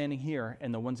saw standing here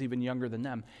and the ones even younger than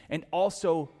them, and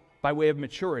also by way of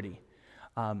maturity,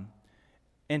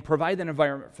 and provide an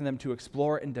environment for them to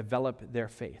explore and develop their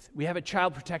faith. We have a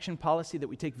child protection policy that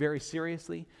we take very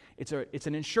seriously. It's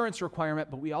an insurance requirement,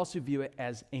 but we also view it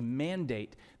as a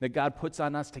mandate that God puts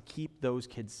on us to keep those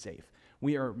kids safe.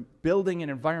 We are building an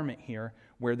environment here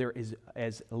where there is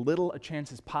as little a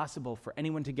chance as possible for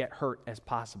anyone to get hurt as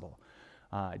possible.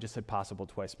 I just said possible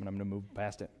twice, but I'm going to move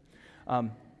past it.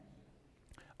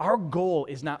 Our goal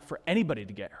is not for anybody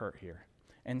to get hurt here.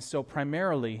 And so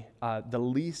primarily,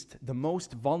 the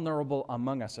most vulnerable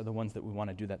among us are the ones that we want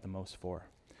to do that the most for.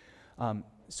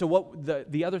 So what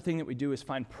the other thing that we do is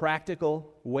find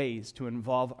practical ways to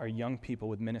involve our young people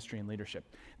with ministry and leadership.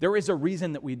 There is a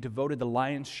reason that we devoted the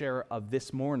lion's share of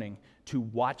this morning to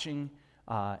watching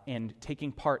and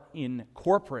taking part in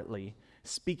corporately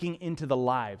speaking into the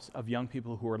lives of young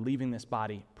people who are leaving this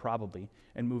body probably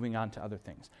and moving on to other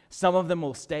things. Some of them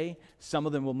will stay, some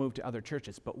of them will move to other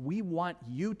churches, but we want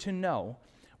you to know,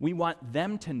 we want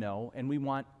them to know, and we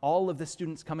want all of the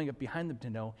students coming up behind them to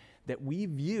know that we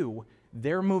view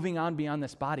their moving on beyond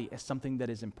this body as something that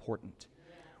is important.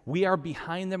 We are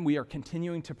behind them, we are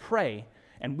continuing to pray,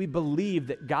 and we believe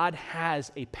that God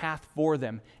has a path for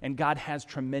them, and God has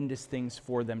tremendous things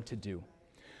for them to do.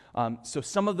 So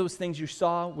some of those things you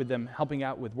saw with them helping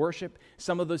out with worship,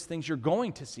 some of those things you're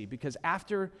going to see, because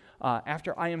after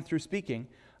I am through speaking,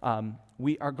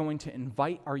 we are going to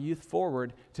invite our youth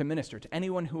forward to minister to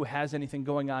anyone who has anything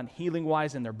going on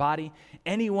healing-wise in their body,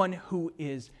 anyone who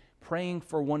is praying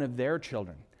for one of their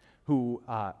children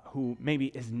who maybe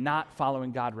is not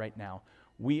following God right now.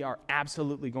 We are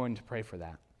absolutely going to pray for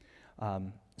that.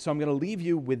 So I'm going to leave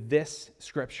you with this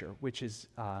scripture, which is...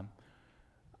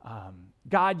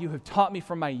 God, you have taught me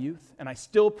from my youth, and I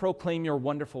still proclaim your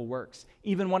wonderful works.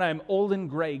 Even when I am old and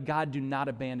gray, God, do not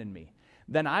abandon me.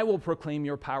 Then I will proclaim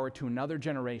your power to another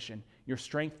generation, your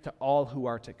strength to all who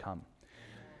are to come.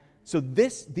 So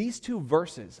these two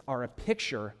verses are a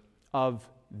picture of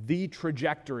the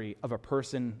trajectory of a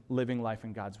person living life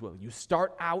in God's will. You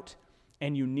start out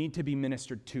and you need to be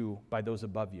ministered to by those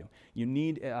above you. You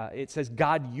need, it says,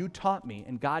 God, you taught me,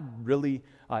 and God really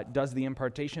does the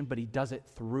impartation, but he does it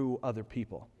through other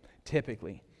people,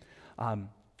 typically.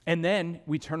 And then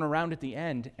we turn around at the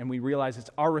end and we realize it's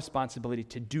our responsibility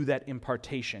to do that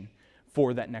impartation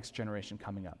for that next generation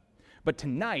coming up. But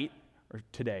tonight, or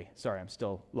today, sorry, I'm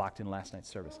still locked in last night's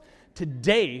service.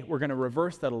 Today, we're going to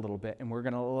reverse that a little bit, and we're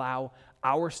going to allow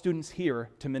our students here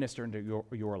to minister into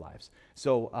your lives.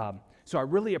 So I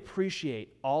really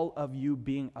appreciate all of you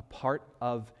being a part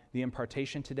of the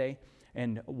impartation today.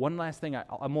 And one last thing I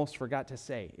almost forgot to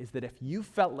say is that if you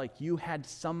felt like you had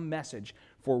some message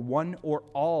for one or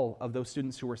all of those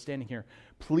students who were standing here,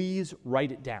 please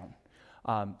write it down.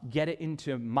 Get it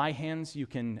into my hands. You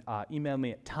can email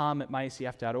me at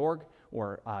tom@myacf.org,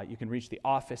 or you can reach the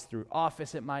office through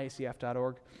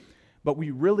office@myacf.org. But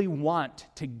we really want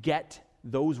to get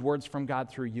those words from God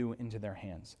through you into their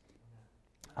hands.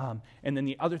 And then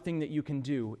the other thing that you can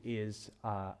do is,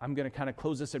 I'm going to kind of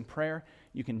close this in prayer.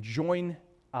 You can join,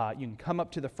 you can come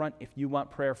up to the front if you want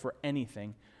prayer for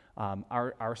anything.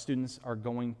 Our students are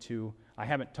going to, I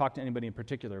haven't talked to anybody in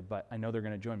particular, but I know they're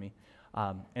going to join me.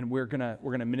 And we're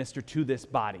gonna minister to this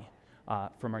body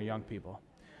from our young people.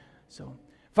 So,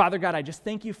 Father God, I just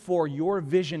thank you for your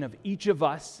vision of each of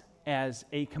us as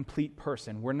a complete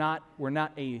person. We're not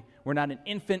an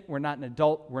infant, we're not an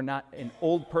adult, we're not an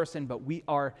old person, but we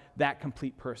are that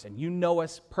complete person. You know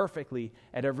us perfectly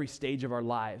at every stage of our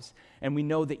lives, and we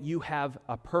know that you have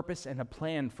a purpose and a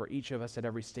plan for each of us at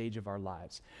every stage of our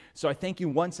lives. So I thank you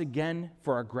once again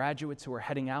for our graduates who are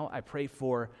heading out. I pray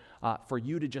for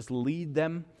you to just lead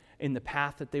them in the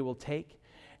path that they will take.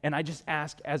 And I just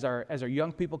ask, as our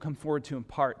young people come forward to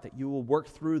impart, that you will work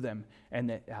through them, and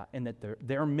that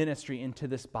their ministry into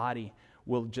this body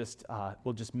will just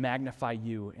magnify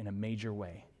you in a major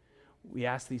way. We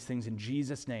ask these things in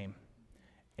Jesus' name.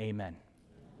 Amen.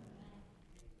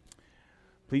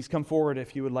 Please come forward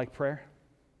if you would like prayer.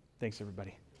 Thanks,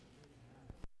 everybody.